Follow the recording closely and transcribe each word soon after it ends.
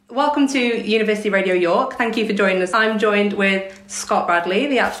Welcome to University Radio York. Thank you for joining us. I'm joined with Scott Bradlee,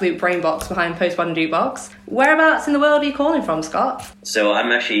 the absolute brainbox behind Postmodern Jukebox. Whereabouts in the world are you calling from, Scott? So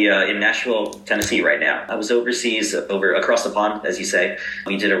I'm actually in Nashville, Tennessee right now. I was overseas, across the pond, as you say.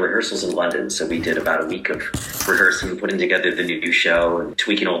 We did our rehearsals in London, so we did about a week of rehearsing, putting together the new show, and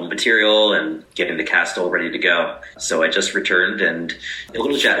tweaking all the material, and getting the cast all ready to go. So I just returned, and a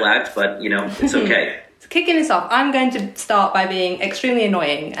little jet-lagged, but, it's okay. Kicking this off, I'm going to start by being extremely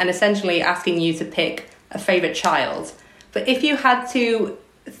annoying and essentially asking you to pick a favourite child. But if you had to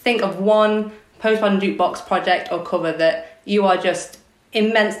think of one Postmodern Jukebox project or cover that you are just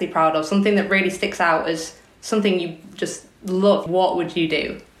immensely proud of, something that really sticks out as something you just love, what would you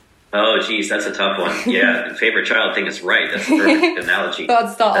do? Oh, geez, that's a tough one. Yeah, favorite child thing is right. That's a perfect analogy.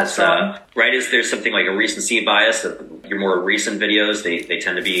 Thought start off strong. Right, is there something like a recency bias? Your more recent videos, they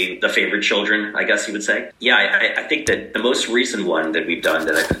tend to be the favorite children, I guess you would say. Yeah, I think that the most recent one that we've done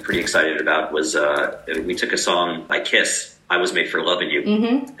that I've been pretty excited about was we took a song by Kiss, I Was Made for Loving You.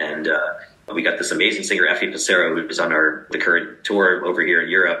 Mm-hmm. And we got this amazing singer, Ellie, who was on the current tour over here in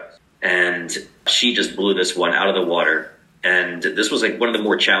Europe. And she just blew this one out of the water. And this was like one of the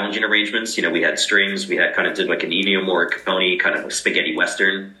more challenging arrangements. We had strings, we had kind of did like an Ennio Morricone kind of spaghetti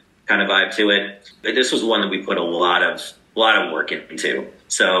western kind of vibe to it. But this was one that we put a lot of work into.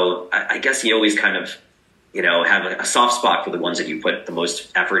 So I guess you always kind of, have a soft spot for the ones that you put the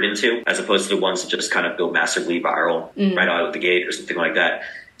most effort into, as opposed to the ones that just kind of go massively viral right out of the gate or something like that.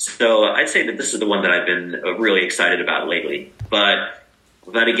 So I'd say that this is the one that I've been really excited about lately. But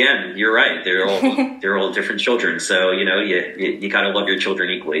again, you're right. They're all different children. So, you kind of love your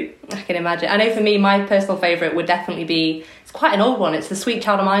children equally. I can imagine. I know for me, my personal favourite would definitely be, it's quite an old one. It's the Sweet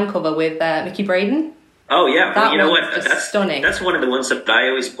Child of Mine cover with Mickey Braden. Oh, yeah. That you know what? That's stunning. That's one of the ones that I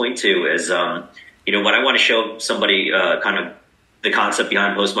always point to as, when I want to show somebody kind of the concept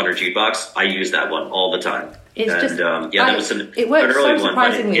behind Postmodern Jukebox, I use that one all the time. It works an early so surprisingly one,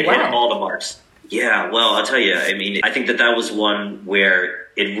 but it well. hit all the marks. Yeah, well, I'll tell you, I think that was one where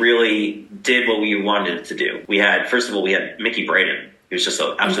it really did what we wanted it to do. First of all, we had Mickey Braden, who's just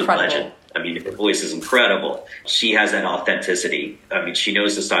an absolute legend. Her voice is incredible. She has that authenticity. She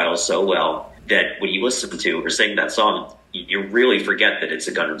knows the style so well that when you listen to her sing that song, you really forget that it's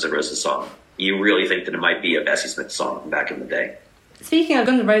a Guns N' Roses song. You really think that it might be a Bessie Smith song back in the day. Speaking of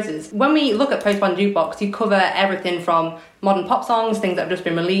Guns N' Roses, when we look at Postmodern Jukebox, you cover everything from modern pop songs, things that have just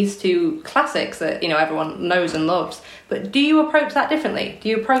been released, to classics that everyone knows and loves. But do you approach that differently? Do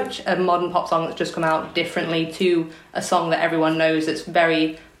you approach a modern pop song that's just come out differently to a song that everyone knows, that's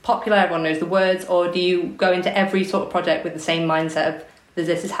very popular, everyone knows the words, or do you go into every sort of project with the same mindset of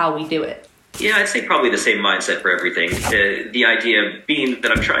this is how we do it? Yeah, I'd say probably the same mindset for everything. The idea being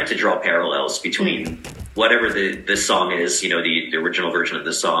that I'm trying to draw parallels between whatever the song is, the original version of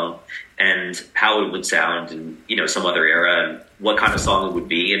the song, and how it would sound in, some other era, and what kind of song it would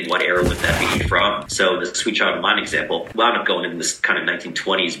be, and what era would that be from. So the Sweet Child of Mine example wound up going in this kind of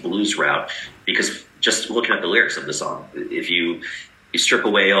 1920s blues route, because just looking at the lyrics of the song, if you strip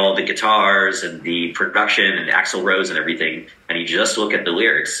away all the guitars and the production and Axl Rose and everything, and you just look at the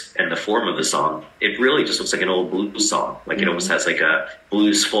lyrics and the form of the song, it really just looks like an old blues song. Like it almost has like a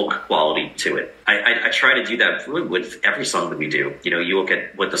blues folk quality to it. I try to do that really with every song that we do. You look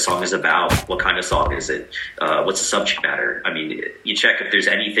at what the song is about, what kind of song is it, what's the subject matter. You check if there's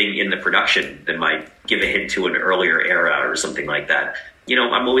anything in the production that might give a hint to an earlier era or something like that.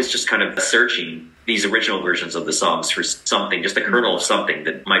 I'm always just kind of searching these original versions of the songs for something, just a kernel of something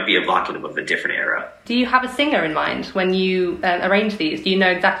that might be evocative of a different era. Do you have a singer in mind when you arrange these? Do you know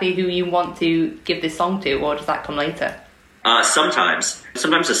exactly who you want to give this song to, or does that come later? Sometimes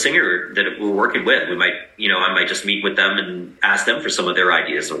a singer that we're working with, I might just meet with them and ask them for some of their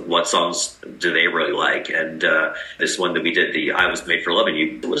ideas of what songs do they really like. And this one that we did, the I Was Made for Loving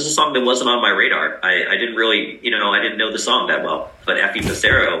You, it was a song that wasn't on my radar. I didn't really, I didn't know the song that well. But Ellie,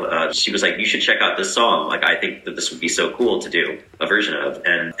 she was like, you should check out this song. Like, I think that this would be so cool to do a version of.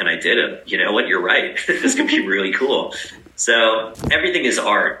 And I did it. You know what? You're right. This could be really cool. So everything is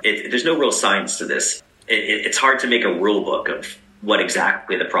art. There's no real science to this. It's hard to make a rule book of what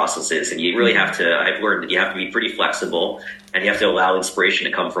exactly the process is. And you really have to, I've learned that you have to be pretty flexible, and you have to allow inspiration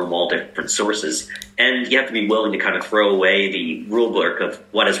to come from all different sources. And you have to be willing to kind of throw away the rule book of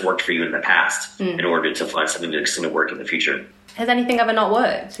what has worked for you in the past in order to find something that's going to work in the future. Has anything ever not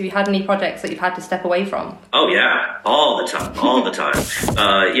worked? Have you had any projects that you've had to step away from? Oh yeah, all the time. We'll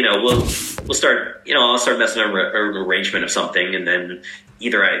start, I'll start messing around an arrangement of something, and then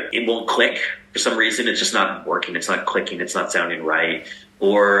either it won't click for some reason. It's just not working. It's not clicking. It's not sounding right.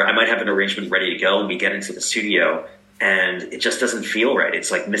 Or I might have an arrangement ready to go, and we get into the studio and it just doesn't feel right.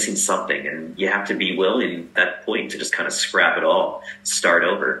 It's like missing something, and you have to be willing at that point to just kind of scrap it all, start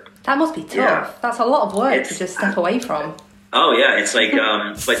over. That must be tough. Yeah. That's a lot of work to just step away from. Oh yeah, it's like,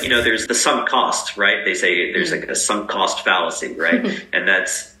 but there's the sunk cost, right? They say there's like a sunk cost fallacy, right? And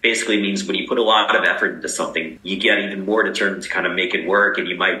that's basically means when you put a lot of effort into something, you get even more determined to kind of make it work, and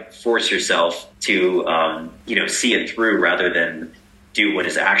you might force yourself to, see it through rather than do what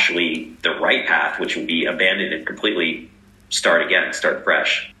is actually the right path, which would be abandon it completely, start again, start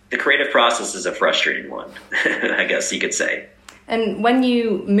fresh. The creative process is a frustrating one, I guess you could say. And when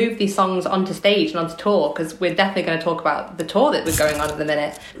you move these songs onto stage and onto tour, because we're definitely going to talk about the tour that was going on at the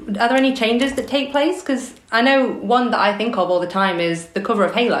minute, are there any changes that take place? Because I know one that I think of all the time is the cover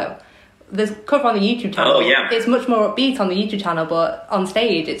of Halo. The cover on the YouTube channel, it's much more upbeat on the YouTube channel, but on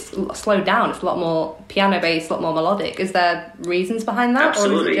stage it's slowed down. It's a lot more piano-based, a lot more melodic. Is there reasons behind that?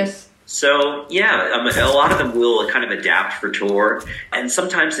 Absolutely. Or is it just... So, a lot of them will kind of adapt for tour, and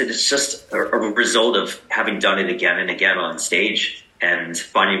sometimes it is just a result of having done it again and again on stage and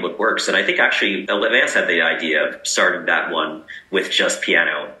finding what works. And I think actually Vance had the idea of starting that one with just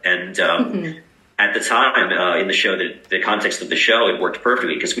piano. And at the time in the show, the context of the show, it worked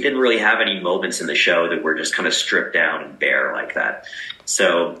perfectly because we didn't really have any moments in the show that were just kind of stripped down and bare like that.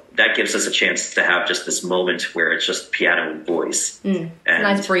 So that gives us a chance to have just this moment where it's just piano and voice. And it's a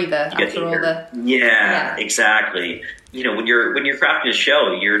nice breather after all the... Yeah, exactly. When you're crafting a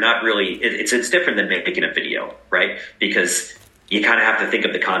show, you're not really... It's different than making a video, right? Because you kind of have to think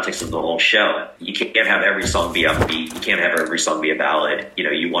of the context of the whole show. You can't have every song be upbeat. You can't have every song be a ballad.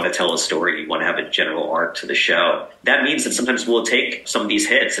 You want to tell a story. You want to have a general arc to the show. That means that sometimes we'll take some of these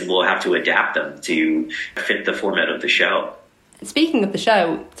hits and we'll have to adapt them to fit the format of the show. Speaking of the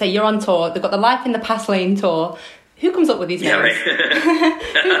show, say you're on tour, they've got the Life in the Past Lane tour. Who comes up with these names? Yeah, right.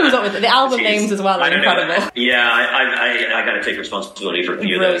 Who comes up with the album names as well? Are incredible. Yeah, I got to take responsibility for a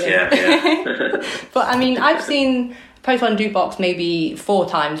few of those. Yeah. But I mean, I've seen Postmodern Jukebox maybe 4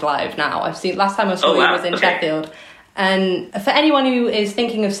 times live now. Last time I saw you was in Sheffield. And for anyone who is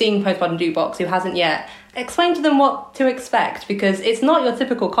thinking of seeing Postmodern Jukebox who hasn't yet, explain to them what to expect, because it's not your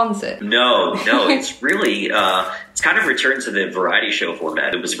typical concert. No, it's really, it's kind of returned to the variety show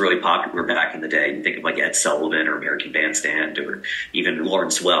format. It was really popular back in the day. You think of like Ed Sullivan or American Bandstand or even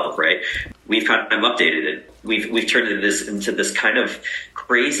Lawrence Welk, right? We've kind of updated it. We've turned this into this kind of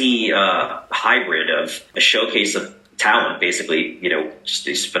crazy hybrid of a showcase of talent, basically, just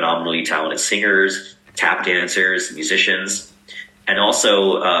these phenomenally talented singers, tap dancers, musicians, and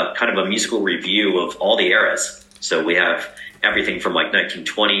also kind of a musical review of all the eras. So we have everything from like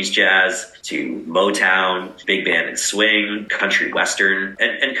 1920s jazz to Motown, big band and swing, country western.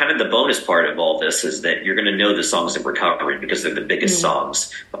 And kind of the bonus part of all this is that you're going to know the songs that we're covering because they're the biggest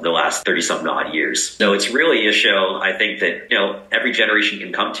songs of the last 30-something odd years. So it's really a show, I think, that every generation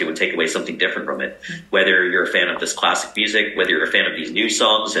can come to and take away something different from it. Whether you're a fan of this classic music, whether you're a fan of these new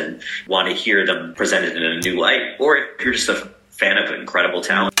songs and want to hear them presented in a new light, or if you're just a fan of incredible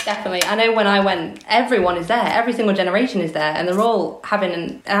talent. Definitely. I know when I went, everyone is there. Every single generation is there, and they're all having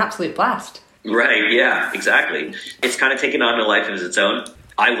an absolute blast. Right, yeah, exactly. It's kind of taken on a life of its own.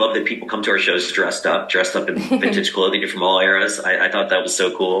 I love that people come to our shows dressed up in vintage clothing from all eras. I thought that was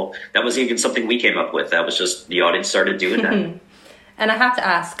so cool. That wasn't even something we came up with. That was just the audience started doing that. And I have to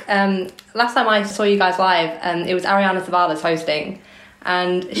ask, last time I saw you guys live, it was Ariana Zavala's hosting,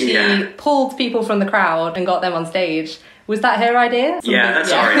 and she pulled people from the crowd and got them on stage. Was that her idea?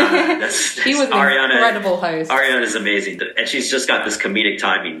 That's Ariana. She was an incredible host. Ariana is amazing. And she's just got this comedic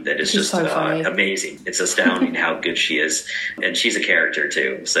timing that is just so amazing. It's astounding how good she is. And she's a character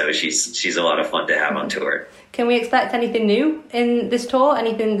too. So she's a lot of fun to have on tour. Can we expect anything new in this tour?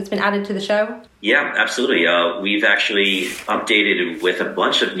 Anything that's been added to the show? Yeah, absolutely. We've actually updated with a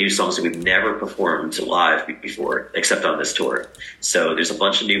bunch of new songs that we've never performed live before, except on this tour. So there's a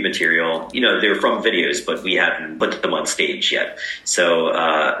bunch of new material. They're from videos, but we hadn't put them on stage yet. So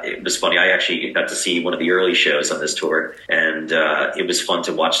it was funny. I actually got to see one of the early shows on this tour, and it was fun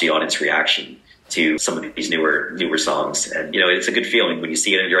to watch the audience reaction to some of these newer songs. And, it's a good feeling when you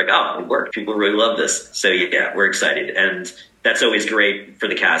see it and you're like, oh, it worked. People really love this. So yeah, we're excited. And that's always great for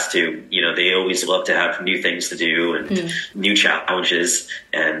the cast too. They always love to have new things to do and new challenges.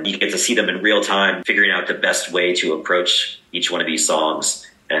 And you get to see them in real time, figuring out the best way to approach each one of these songs.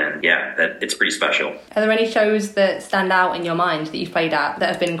 And it's pretty special. Are there any shows that stand out in your mind that you've played at that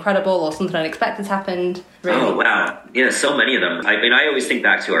have been incredible or something unexpected happened? Really? Oh, wow. Yeah, so many of them. I mean, I always think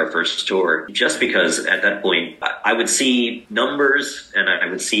back to our first tour just because at that point I would see numbers and I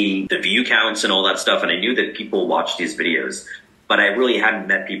would see the view counts and all that stuff. And I knew that people watched these videos. but I really hadn't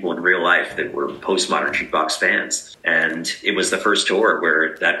met people in real life that were Postmodern Jukebox fans. And it was the first tour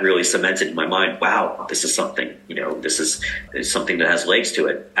where that really cemented in my mind, wow, this is something, this is something that has legs to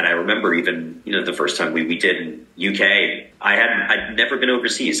it. And I remember even, the first time we did in UK, I'd never been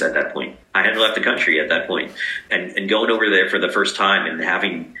overseas at that point. I hadn't left the country at that point. And going over there for the first time and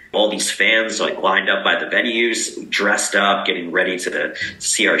having all these fans like lined up by the venues, dressed up, getting ready to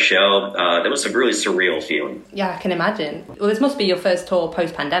see our show, that was a really surreal feeling. Yeah, I can imagine. Well, this must be your first tour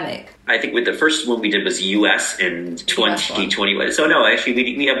post-pandemic. I think with the first one we did was US in 2021. So no, actually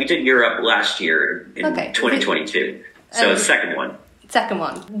we did Europe last year in 2022. So the second one. Second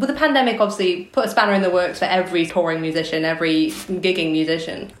one. Well, the pandemic obviously put a spanner in the works for every touring musician, every gigging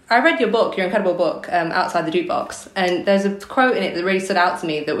musician. I read your book, your incredible book, Outside the Jukebox, and there's a quote in it that really stood out to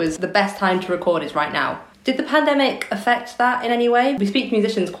me that was, "The best time to record is right now." Did the pandemic affect that in any way? We speak to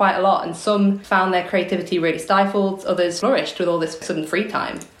musicians quite a lot, and some found their creativity really stifled, others flourished with all this sudden free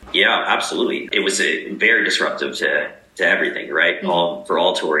time. Yeah, absolutely. It was very disruptive to everything, right? Mm-hmm. For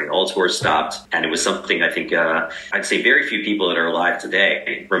all touring, all tours stopped. And it was something I think, I'd say very few people that are alive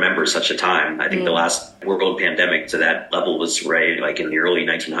today remember such a time. I think the last world pandemic to that level was right like in the early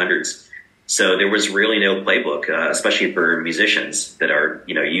 1900s. So there was really no playbook, especially for musicians that are,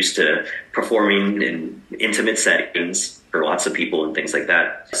 used to performing in intimate settings for lots of people and things like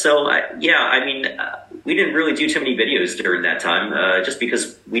that. So, we didn't really do too many videos during that time, just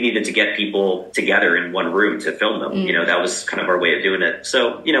because we needed to get people together in one room to film them. That was kind of our way of doing it.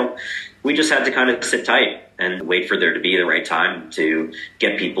 So, we just had to kind of sit tight and wait for there to be the right time to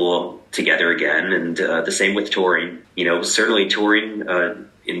get people together again. And the same with touring. Certainly touring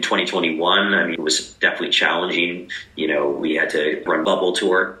in 2021, it was definitely challenging. We had to run bubble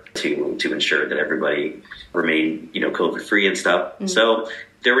tour to ensure that everybody remained, COVID free and stuff. So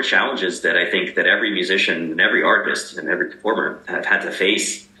there were challenges that I think that every musician and every artist and every performer have had to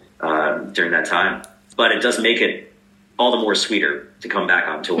face during that time. But it does make it all the more sweeter to come back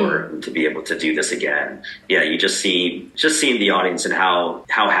on tour and to be able to do this again. Yeah, you just seeing the audience and how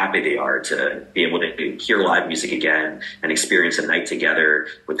happy they are to be able to hear live music again and experience a night together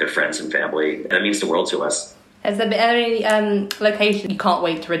with their friends and family. That means the world to us. Has there been any location you can't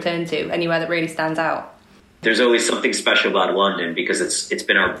wait to return to, anywhere that really stands out? There's always something special about London because it's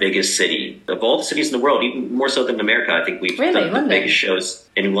been our biggest city. Of all the cities in the world, even more so than America, I think we've done the biggest shows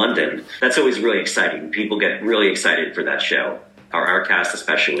in London. That's always really exciting. People get really excited for that show, our cast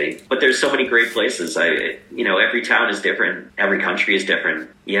especially. But there's so many great places. Every town is different. Every country is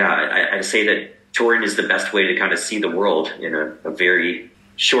different. Yeah, I say that touring is the best way to kind of see the world in a very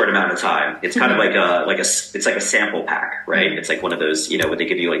short amount of time. It's kind of like a sample pack, right? It's like one of those, where they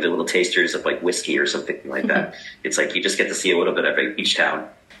give you like the little tasters of like whiskey or something like that. It's like you just get to see a little bit of each town.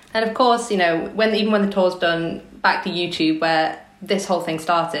 And of course, when the tour's done, back to YouTube where this whole thing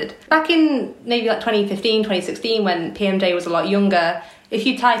started. Back in maybe like 2015, 2016, when PMJ was a lot younger, if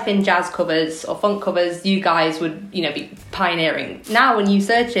you type in jazz covers or funk covers, you guys would, be pioneering. Now when you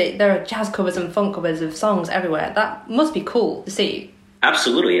search it, there are jazz covers and funk covers of songs everywhere. That must be cool to see.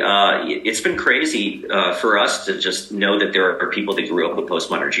 Absolutely. It's been crazy for us to just know that there are people that grew up with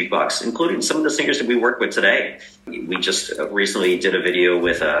Postmodern Jukebox, including some of the singers that we work with today. We just recently did a video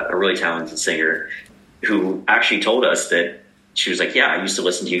with a really talented singer who actually told us that she was like, yeah, I used to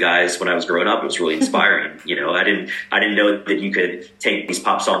listen to you guys when I was growing up. It was really inspiring. I didn't know that you could take these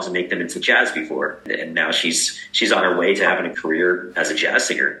pop songs and make them into jazz before. And now she's on her way to having a career as a jazz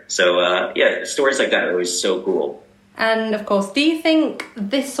singer. So, stories like that are always so cool. And of course, do you think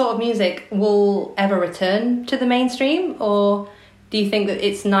this sort of music will ever return to the mainstream? Or do you think that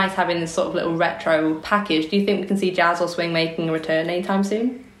it's nice having this sort of little retro package? Do you think we can see jazz or swing making a return anytime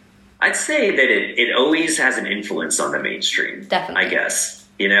soon? I'd say that it always has an influence on the mainstream. Definitely. I guess.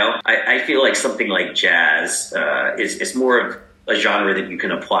 I feel like something like jazz is more of a genre that you can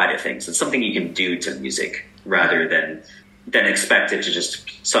apply to things. It's something you can do to music rather than expect it to just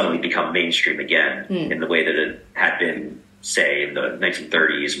suddenly become mainstream again in the way that it had been, say, in the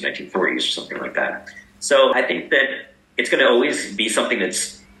 1930s or 1940s or something like that. So I think that it's going to always be something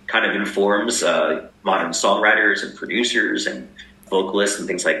that's kind of informs modern songwriters and producers and vocalists and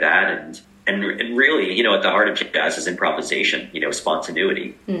things like that. And really, at the heart of jazz is improvisation,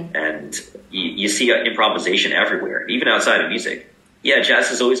 spontaneity. And you see improvisation everywhere, even outside of music. Yeah,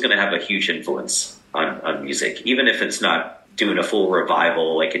 jazz is always going to have a huge influence on music, even if it's not doing a full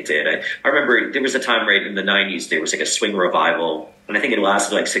revival like it did. I remember there was a time right in the 90s, there was like a swing revival, and I think it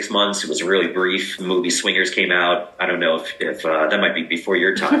lasted like 6 months. It was really brief. The movie Swingers came out. I don't know if that might be before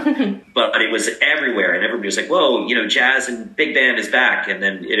your time, but it was everywhere, and everybody was like, whoa, jazz and big band is back. And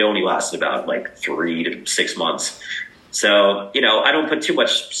then it only lasted about like 3 to 6 months. So, I don't put too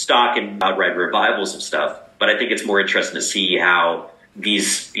much stock in outright revivals of stuff, but I think it's more interesting to see how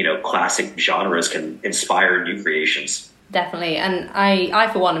these, classic genres can inspire new creations. Definitely. And I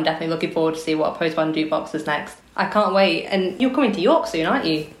for one, am definitely looking forward to see what Postmodern Jukebox is next. I can't wait. And you're coming to York soon, aren't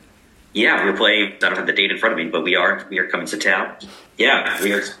you? Yeah, we're playing. I don't have the date in front of me, but we are coming to town. Yeah,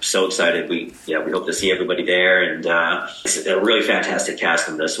 we are so excited. We hope to see everybody there, and it's a really fantastic cast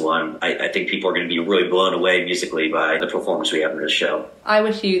in this one. I think people are going to be really blown away musically by the performance we have in this show. I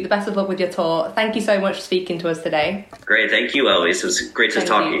wish you the best of luck with your tour. Thank you so much for speaking to us today. Great, thank you, Ellie. It was great to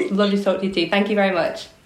talk to you. Lovely to talk to you too. Thank you very much.